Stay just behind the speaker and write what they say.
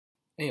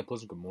Hey, a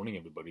pleasant good morning,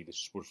 everybody. This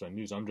is Sportsline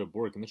News. I'm Joe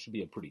Bork, and this should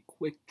be a pretty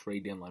quick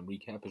trade deadline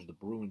recap as the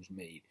Bruins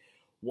made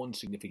one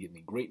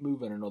significantly great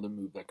move and another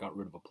move that got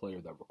rid of a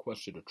player that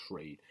requested a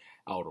trade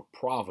out of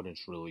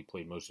Providence. Really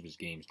played most of his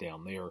games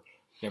down there.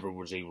 Never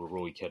was able to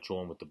really catch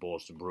on with the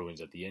Boston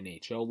Bruins at the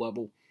NHL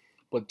level,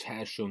 but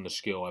has shown the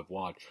skill. I've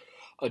watched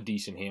a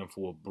decent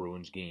handful of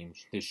Bruins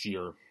games this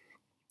year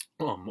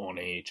on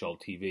AHL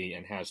TV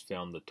and has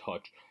found the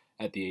touch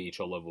at the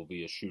AHL level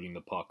via shooting the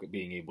puck,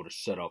 being able to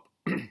set up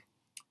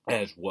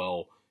as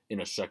well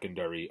in a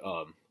secondary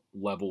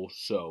level.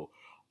 So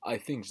I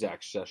think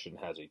Zach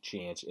Senyshyn has a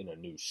chance in a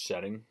new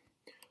setting.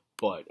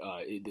 But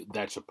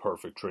that's a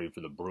perfect trade for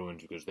the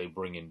Bruins because they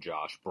bring in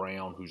Josh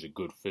Brown, who's a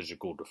good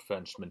physical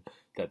defenseman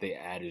that they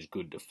add as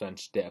good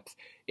defense depth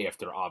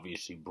after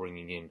obviously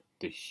bringing in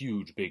the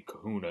huge big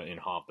kahuna in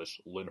Hampus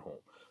Lindholm.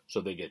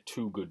 So they get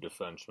two good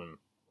defensemen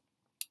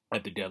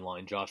at the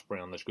deadline. Josh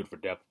Brown, that's good for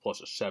depth,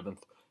 plus a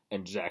seventh,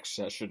 and Zach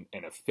Senyshyn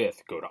and a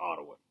fifth go to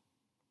Ottawa.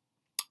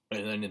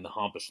 And then in the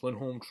Hampus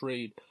Lindholm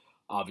trade,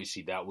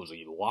 obviously that was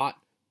a lot.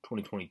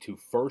 2022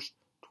 first,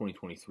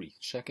 2023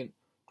 second,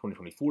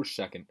 2024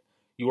 second.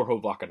 Urho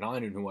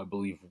Vakanainen, who I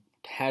believe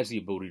has the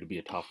ability to be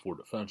a top four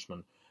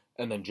defenseman.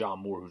 And then John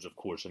Moore, who's of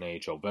course an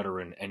AHL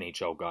veteran,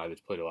 NHL guy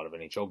that's played a lot of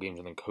NHL games.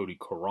 And then Cody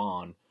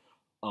Caron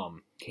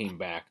came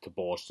back to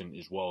Boston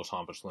as well as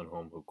Hampus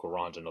Lindholm, who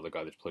Caron's another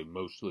guy that's played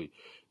mostly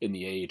in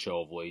the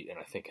AHL of late and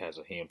I think has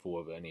a handful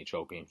of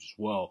NHL games as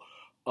well.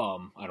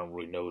 I don't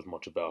really know as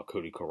much about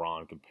Cody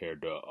Caron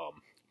compared to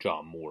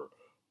John Moore.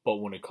 But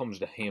when it comes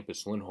to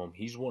Hampus Lindholm,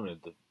 he's one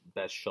of the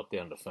best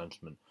shutdown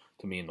defensemen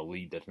to me in the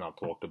league that's not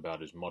talked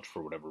about as much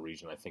for whatever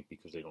reason. I think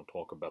because they don't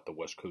talk about the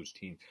West Coast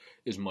team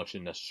as much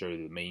as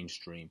necessarily the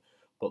mainstream.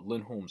 But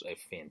Lindholm's a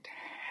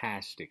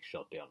fantastic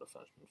shutdown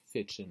defenseman.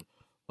 Fits in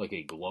like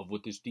a glove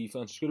with this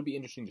defense. It's going to be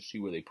interesting to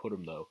see where they put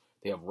him, though.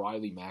 They have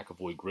Riley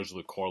McAvoy,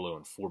 Grizzly Carlo,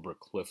 and Forbert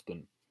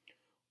Clifton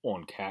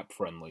on cap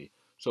friendly.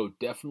 So it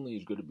definitely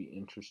is going to be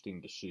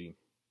interesting to see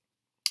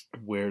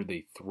where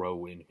they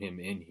throw him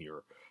in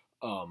here.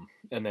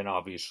 And then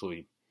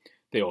obviously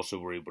they also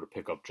were able to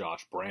pick up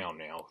Josh Brown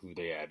now, who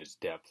they add as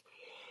depth.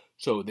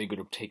 So they're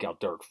going to take out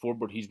Derek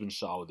Forbert. He's been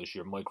solid this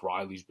year. Mike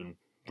Riley's been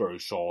very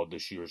solid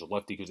this year as a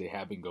lefty because they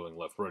have been going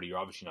left-righty. You're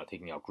obviously not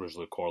taking out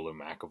Grizzly, Carlo,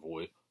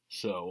 McAvoy.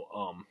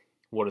 So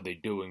what are they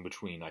doing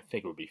between, I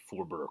think it would be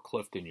Forbert or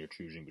Clifton you're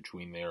choosing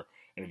between there.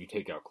 And if you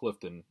take out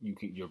Clifton,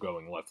 you're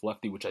going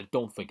left-lefty, which I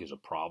don't think is a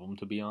problem,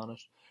 to be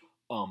honest.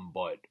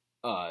 But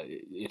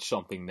it's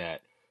something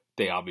that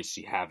they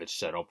obviously have it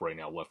set up right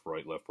now, left,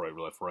 right, left, right,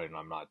 left, right,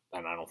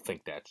 and I don't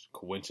think that's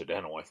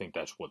coincidental. I think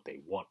that's what they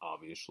want,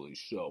 obviously.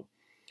 So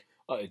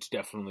it's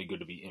definitely going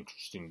to be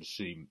interesting to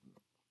see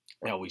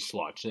how he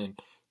slots in.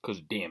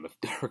 Because, damn, if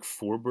Derek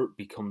Forbert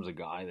becomes a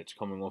guy that's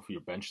coming off of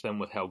your bench then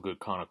with how good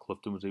Connor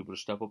Clifton was able to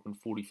step up in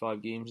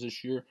 45 games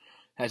this year,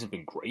 hasn't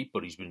been great,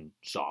 but he's been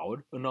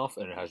solid enough,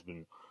 and it has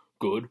been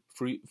good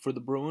for the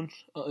Bruins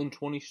in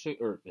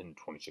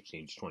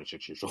 2016, he's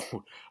 26 years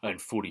old, in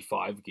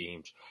 45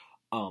 games.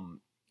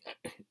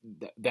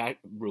 That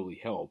really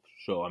helps.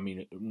 So, I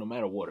mean, no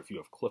matter what, if you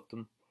have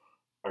Clifton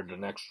or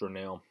an extra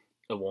now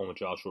along with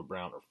Joshua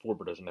Brown, or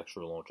Forbert as an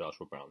extra along with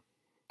Joshua Brown,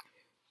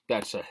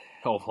 that's a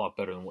hell of a lot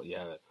better than what you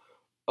had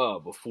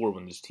before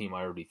when this team,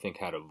 I already think,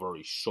 had a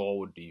very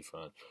solid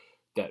defense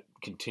that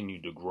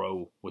continued to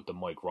grow with the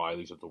Mike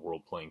Rileys of the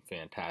world playing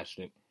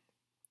fantastic.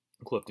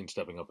 Clifton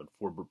stepping up and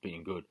Forbert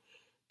being good.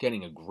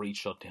 Getting a great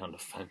shutdown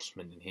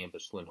defenseman in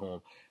Hampus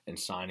Lindholm and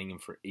signing him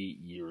for 8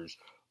 years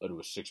to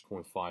a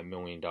 $6.5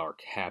 million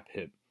cap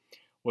hit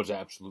was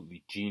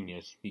absolutely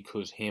genius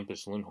because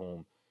Hampus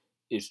Lindholm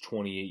is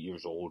 28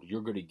 years old.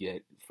 You're going to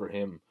get for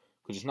him,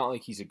 because it's not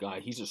like he's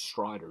a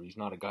strider. He's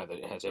not a guy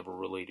that has ever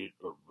relied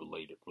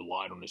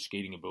on his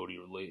skating ability,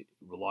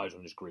 relies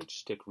on his great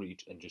stick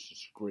reach and just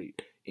his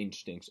great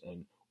instincts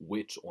and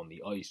wits on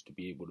the ice to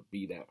be able to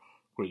be that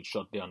great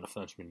shutdown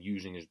defenseman,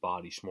 using his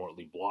body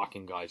smartly,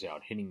 blocking guys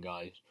out, hitting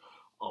guys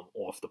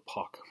off the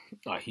puck.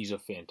 He's a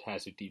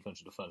fantastic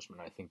defensive defenseman.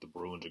 I think the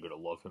Bruins are going to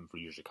love him for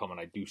years to come, and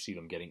I do see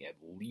them getting at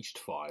least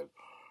 5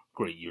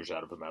 great years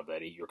out of him out of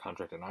that 8-year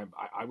contract, and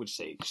I would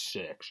say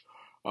 6.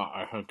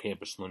 I think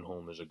Hampus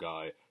Lindholm is a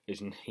guy,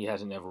 he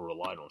hasn't ever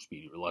relied on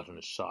speed. He relies on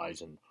his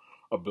size and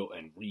ability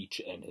and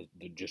reach and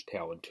just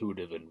how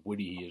intuitive and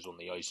witty he is on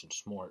the ice and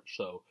smart.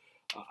 So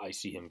I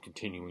see him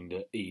continuing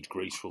to age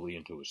gracefully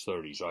into his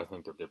 30s. So I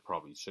think that they're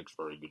probably 6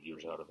 very good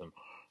years out of him.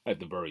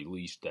 At the very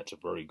least, that's a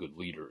very good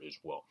leader as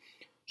well.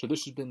 So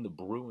this has been the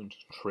Bruins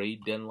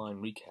trade deadline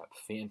recap.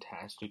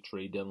 Fantastic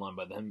trade deadline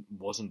by them.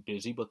 Wasn't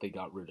busy, but they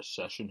got rid of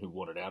Senyshyn, who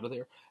wanted out of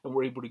there, and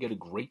were able to get a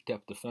great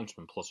depth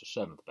defenseman plus a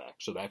 7th back.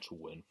 So that's a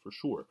win for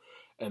sure.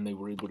 And they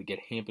were able to get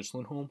Hampus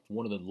Lindholm,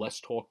 one of the less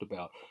talked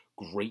about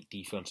great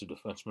defensive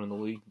defensemen in the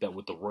league, that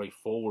with the right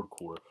forward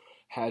core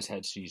has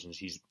had seasons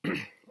he's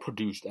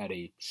produced at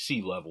a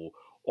C-level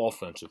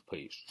offensive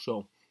pace.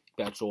 So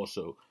that's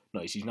also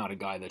nice. He's not a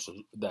guy that's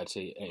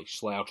a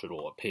slouch at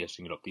all at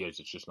passing it up the ice.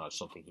 It's just not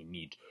something he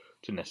needs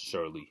to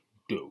necessarily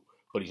do.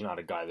 but he's not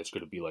a guy that's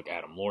going to be like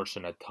Adam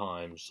Larson at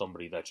times,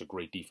 somebody that's a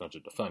great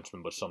defensive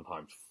defenseman, but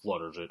sometimes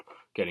flutters it,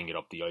 getting it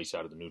up the ice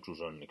out of the neutral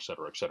zone, et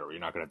cetera, et cetera. You're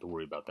not going to have to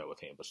worry about that with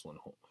Hampus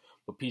Lindholm.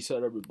 But peace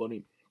out,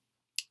 everybody.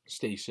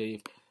 Stay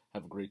safe.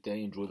 Have a great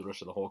day. Enjoy the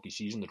rest of the hockey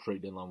season. The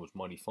trade deadline was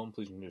mighty fun.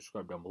 Please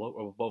subscribe down below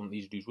or above on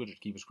these dudes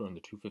widgets. Keep us growing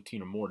to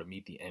 215 or more to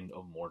meet the end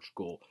of March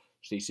goal.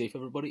 Stay safe,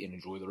 everybody, and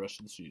enjoy the rest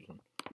of the season.